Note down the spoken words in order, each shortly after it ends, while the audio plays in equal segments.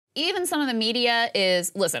even some of the media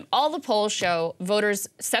is, listen, all the polls show voters,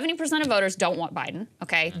 70% of voters don't want Biden,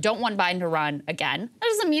 okay? Don't want Biden to run again. That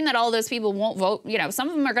doesn't mean that all those people won't vote. You know, some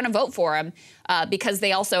of them are going to vote for him because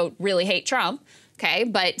they also really hate Trump, okay?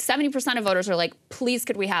 But 70% of voters are like, please,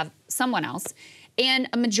 could we have someone else? And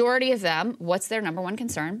a majority of them, what's their number one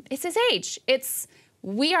concern? It's his age.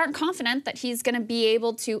 We aren't confident that he's going to be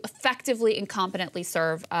able to effectively and competently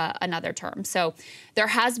serve another term. So there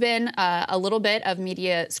has been a little bit of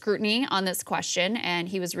media scrutiny on this question, and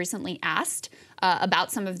he was recently asked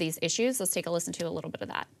about some of these issues. Let's take a listen to a little bit of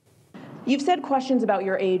that. You've said questions about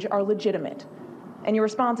your age are legitimate, and your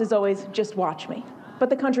response is always, just watch me. But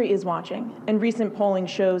the country is watching, and recent polling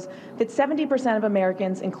shows that 70% of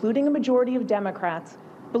Americans, including a majority of Democrats,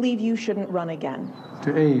 believe you shouldn't run again.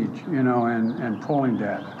 To age, you know, and polling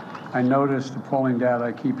data. I noticed the polling data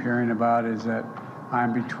I keep hearing about is that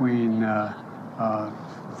I'm between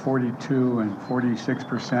 42 and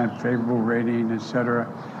 46% favorable rating, et cetera.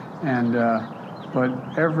 And,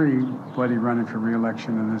 but everybody running for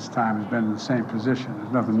re-election in this time has been in the same position.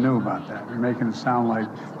 There's nothing new about that. You're making it sound like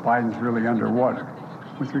Biden's really underwater.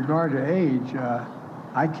 With regard to age,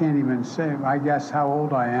 I can't even say, I guess how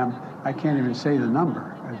old I am, I can't even say the number.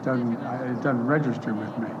 It doesn't register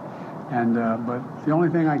with me. And but the only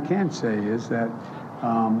thing I can say is that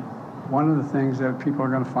one of the things that people are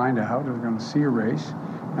going to find out, they're going to see a race,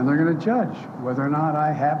 and they're going to judge whether or not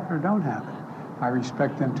I have it or don't have it. I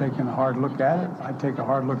respect them taking a hard look at it. I take a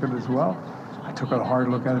hard look at it as well. I took a hard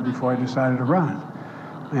look at it before I decided to run.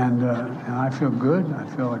 And I feel good. I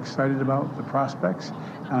feel excited about the prospects.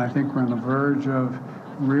 And I think we're on the verge of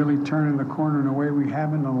really turning the corner in a way we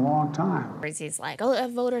haven't in a long time. He's like, oh,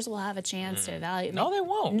 voters will have a chance to evaluate. No, they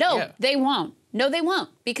won't. No, they won't. No, they won't.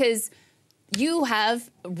 Because you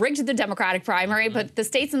have rigged the Democratic primary, but the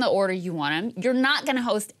states in the order you want them. You're not going to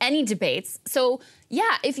host any debates. So,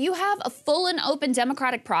 yeah, if you have a full and open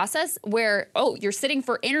democratic process where, oh, you're sitting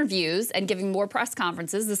for interviews and giving more press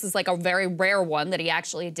conferences, this is like a very rare one that he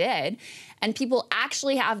actually did, and people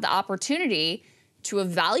actually have the opportunity to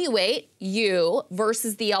evaluate you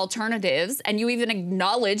versus the alternatives, and you even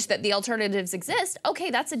acknowledge that the alternatives exist,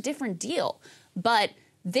 okay, that's a different deal. But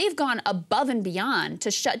they've gone above and beyond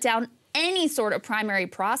to shut down any sort of primary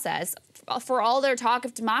process for all their talk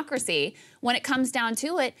of democracy. When it comes down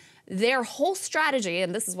to it, their whole strategy,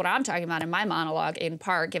 and this is what I'm talking about in my monologue in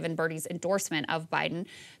part, given Bernie's endorsement of Biden,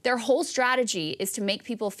 their whole strategy is to make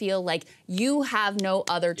people feel like you have no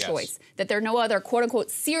other choice, that there are no other quote-unquote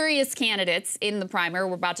serious candidates in the primary.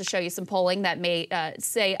 We're about to show you some polling that may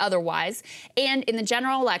say otherwise. And in the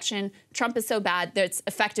general election, Trump is so bad that it's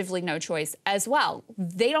effectively no choice as well.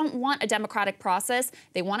 They don't want a democratic process.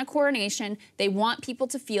 They want a coronation. They want people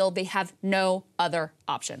to feel they have no other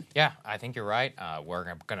option. Yeah, I think you're right.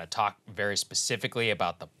 We're going to talk very specifically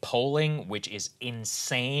about the polling, which is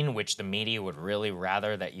insane, which the media would really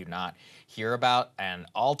rather that you not hear about. And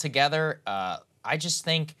altogether, I just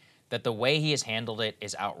think that the way he has handled it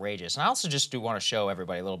is outrageous. And I also just do want to show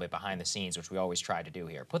everybody a little bit behind the scenes, which we always try to do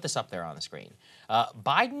here. Put this up there on the screen.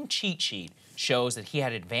 Biden cheat sheet shows that he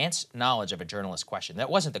had advanced knowledge of a journalist question. That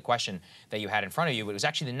wasn't the question that you had in front of you, but it was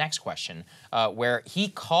actually the next question, where he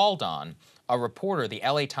called on a reporter, the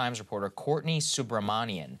LA Times reporter, Courtney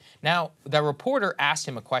Subramanian. Now, the reporter asked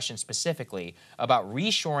him a question specifically about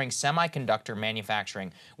reshoring semiconductor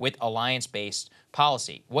manufacturing with alliance-based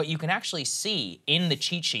policy. What you can actually see in the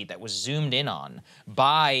cheat sheet that was zoomed in on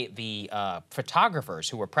by the photographers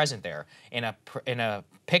who were present there in a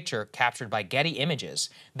picture captured by Getty Images,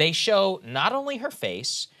 they show not only her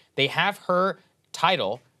face, they have her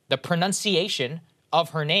title, the pronunciation of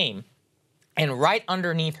her name, and right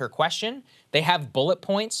underneath her question, they have bullet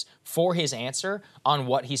points for his answer on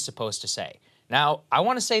what he's supposed to say. Now, I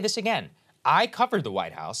want to say this again. I covered the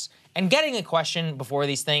White House, and getting a question before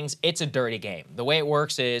these things, it's a dirty game. The way it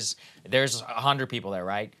works is there's 100 people there,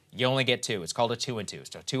 right? You only get 2. It's called a 2 and 2.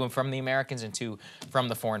 So 2 from the Americans and 2 from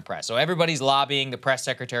the foreign press. So everybody's lobbying the press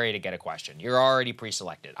secretary to get a question. You're already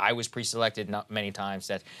pre-selected. I was pre-selected not many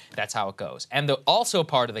times. That's how it goes. And the also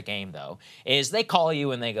part of the game, though, is they call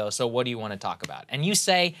you and they go, so what do you want to talk about? And you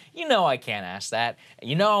say, you know I can't ask that.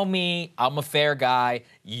 You know me. I'm a fair guy.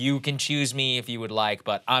 You can choose me if you would like,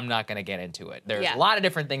 but I'm not going to get into it. There's a lot of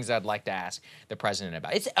different things I'd like to ask the president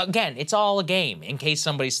about. Again, it's all a game in case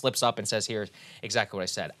somebody slips up and says, here's exactly what I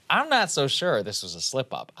said. I'm not so sure this was a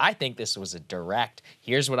slip up. I think this was a direct,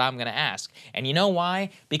 here's what I'm going to ask. And you know why?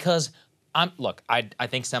 Because Look, I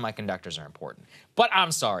think semiconductors are important, but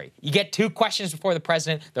I'm sorry. You get 2 questions before the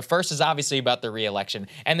president. The first is obviously about the re-election,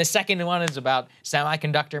 and the second one is about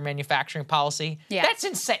semiconductor manufacturing policy. Yeah. That's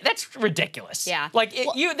insane. That's ridiculous. Yeah. Like,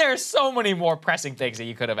 there are so many more pressing things that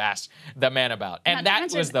you could have asked the man about, and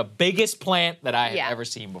that was the biggest plant that I have ever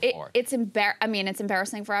seen before. It's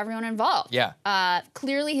embarrassing for everyone involved. Yeah.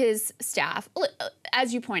 Clearly, his staff,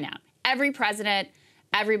 as you point out, every president,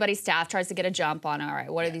 everybody's staff tries to get a jump on, all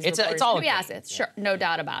right, what are these reporters it's all going to be asked? Sure, no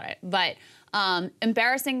doubt about it. But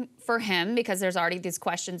embarrassing for him because there's already these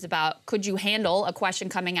questions about could you handle a question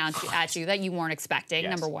coming out at you that you weren't expecting,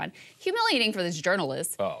 number one. Humiliating for this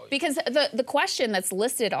journalist because the question that's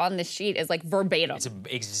listed on the sheet is like verbatim. It's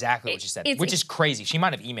exactly what she said, which is crazy. She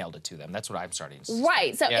might have emailed it to them. That's what I'm starting to say.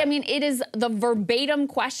 Right. So, I mean, it is the verbatim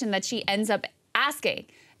question that she ends up asking.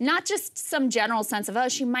 Not just some general sense of, oh,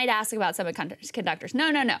 she might ask about semiconductors. No,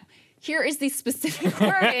 no, no. Here is the specific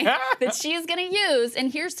wording that she is going to use,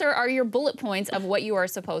 and here, sir, are your bullet points of what you are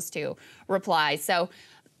supposed to reply. So,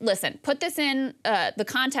 listen, put this in the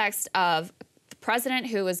context of the president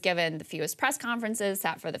who was given the fewest press conferences,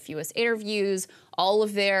 sat for the fewest interviews, all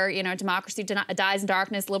of their, democracy dies in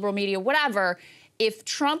darkness, liberal media, whatever. If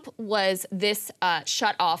Trump was this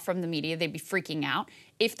shut off from the media, they'd be freaking out.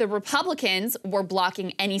 If the Republicans were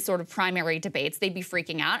blocking any sort of primary debates, they'd be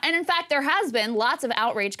freaking out. And in fact, there has been lots of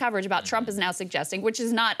outrage coverage about Trump is now suggesting, which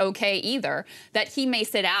is not okay either, that he may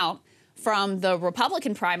sit out from the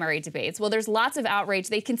Republican primary debates. Well, there's lots of outrage.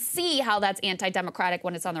 They can see how that's anti-democratic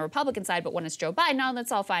when it's on the Republican side, but when it's Joe Biden, no,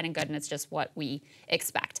 that's all fine and good, and it's just what we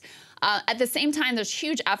expect. At the same time, there's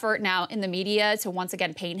huge effort now in the media to once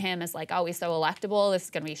again paint him as like, oh, he's so electable. This is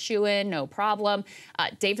going to be a shoo-in, no problem.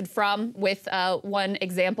 David Frum, with one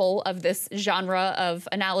example of this genre of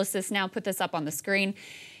analysis, now put this up on the screen.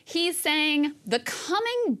 He's saying the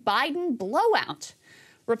coming Biden blowout.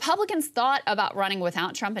 Republicans thought about running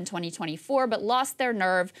without Trump in 2024, but lost their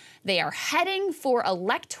nerve. They are heading for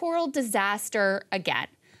electoral disaster again.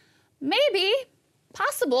 Maybe,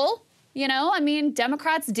 possible.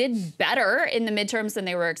 Democrats did better in the midterms than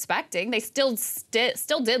they were expecting. They still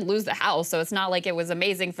did lose the House, so it's not like it was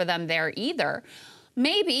amazing for them there either.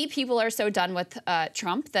 Maybe people are so done with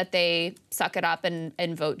Trump that they suck it up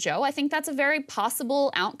and vote Joe. I think that's a very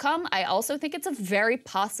possible outcome. I also think it's a very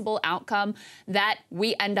possible outcome that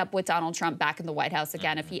we end up with Donald Trump back in the White House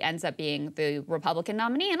again if he ends up being the Republican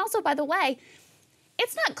nominee. And also, by the way,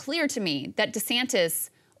 it's not clear to me that DeSantis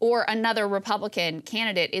or another Republican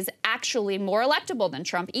candidate is actually more electable than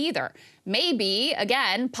Trump either. Maybe,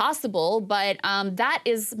 again, possible, but that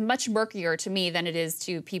is much murkier to me than it is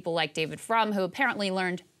to people like David Frum, who apparently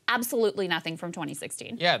learned absolutely nothing from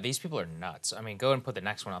 2016. Yeah, these people are nuts. I mean, go and put the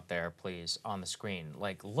next one up there, please, on the screen.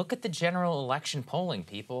 Like, look at the general election polling,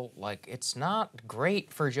 people. Like, it's not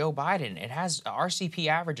great for Joe Biden. It has RCP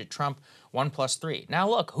average at Trump 1+3. Now,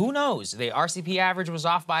 look, who knows? The RCP average was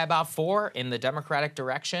off by about 4 in the Democratic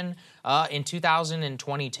direction in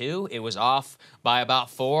 2022. It was off by about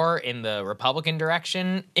 4 in the Republican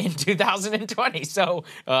direction in 2020. So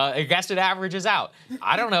I guess it averages out.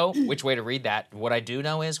 I don't know which way to read that. What I do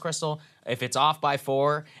know is, Krystal, if it's off by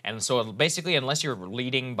 4, and so basically unless you're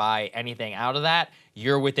leading by anything out of that,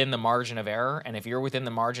 you're within the margin of error. And if you're within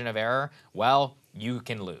the margin of error, well, you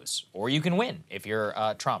can lose or you can win if you're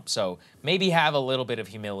Trump. So maybe have a little bit of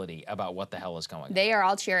humility about what the hell is going on. They are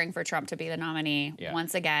all cheering for Trump to be the nominee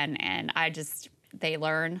once again, and they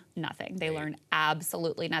learn nothing. They learn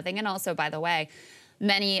absolutely nothing. And also, by the way,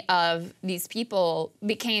 many of these people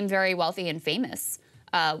became very wealthy and famous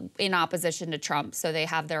in opposition to Trump, so they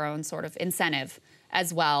have their own sort of incentive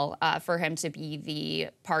as well for him to be the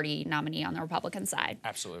party nominee on the Republican side.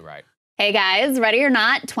 Absolutely right. Hey guys, ready or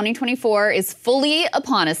not, 2024 is fully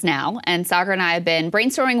upon us now, and Saagar and I have been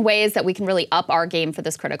brainstorming ways that we can really up our game for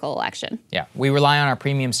this critical election. Yeah, we rely on our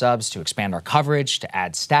premium subs to expand our coverage, to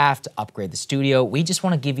add staff, to upgrade the studio. We just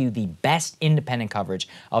want to give you the best independent coverage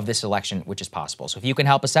of this election, which is possible. So if you can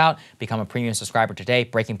help us out, become a premium subscriber today,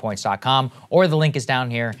 breakingpoints.com, or the link is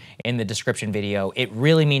down here in the description video. It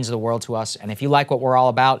really means the world to us, and if you like what we're all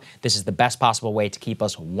about, this is the best possible way to keep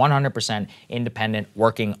us 100% independent,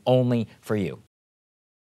 working only for you.